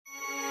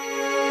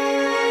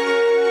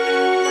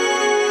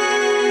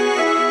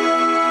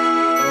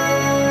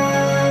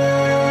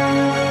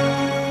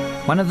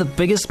One of the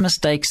biggest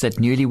mistakes that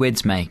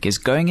newlyweds make is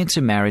going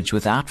into marriage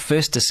without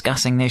first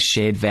discussing their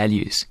shared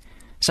values.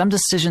 Some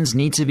decisions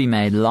need to be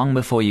made long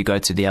before you go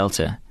to the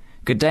altar.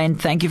 Good day and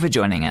thank you for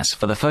joining us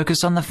for the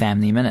Focus on the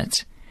Family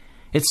Minute.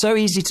 It's so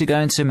easy to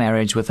go into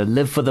marriage with a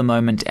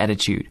live-for-the-moment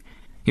attitude.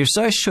 You're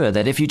so sure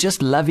that if you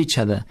just love each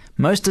other,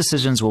 most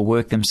decisions will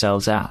work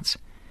themselves out.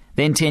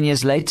 Then 10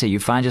 years later, you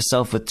find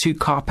yourself with 2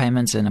 car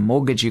payments and a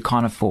mortgage you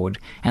can't afford,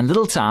 and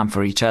little time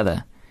for each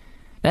other.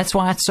 That's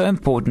why it's so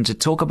important to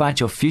talk about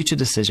your future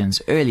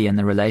decisions early in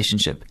the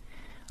relationship.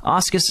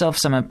 Ask yourself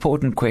some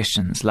important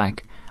questions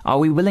like, are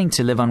we willing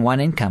to live on one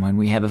income when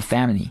we have a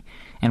family?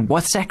 And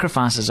what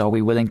sacrifices are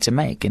we willing to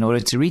make in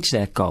order to reach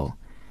that goal?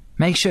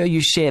 Make sure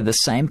you share the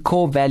same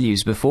core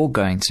values before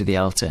going to the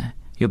altar.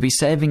 You'll be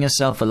saving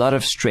yourself a lot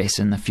of stress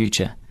in the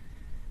future.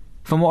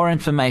 For more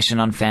information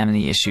on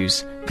family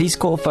issues, please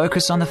call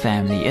Focus on the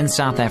Family in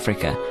South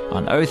Africa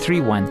on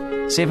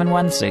 031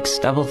 716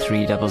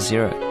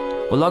 3300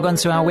 or log on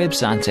to our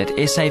website at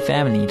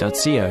safamily.co.za.